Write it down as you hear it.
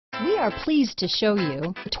We are pleased to show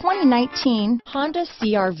you the 2019 Honda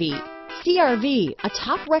CR-V. CR-V, a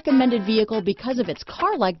top recommended vehicle because of its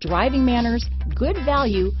car-like driving manners, good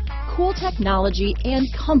value, cool technology, and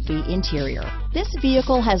comfy interior. This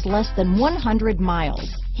vehicle has less than 100 miles.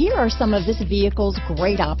 Here are some of this vehicle's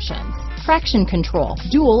great options: traction control,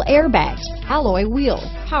 dual airbags, alloy wheels,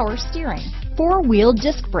 power steering, four-wheel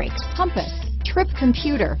disc brakes, compass, trip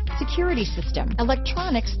computer, security system,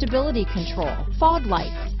 electronic stability control, fog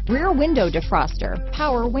lights, rear window defroster,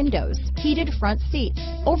 power windows, heated front seats,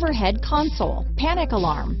 overhead console, panic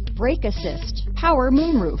alarm, brake assist, power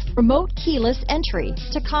moonroof, remote keyless entry,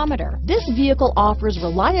 tachometer. This vehicle offers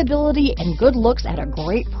reliability and good looks at a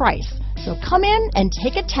great price. So come in and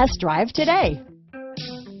take a test drive today.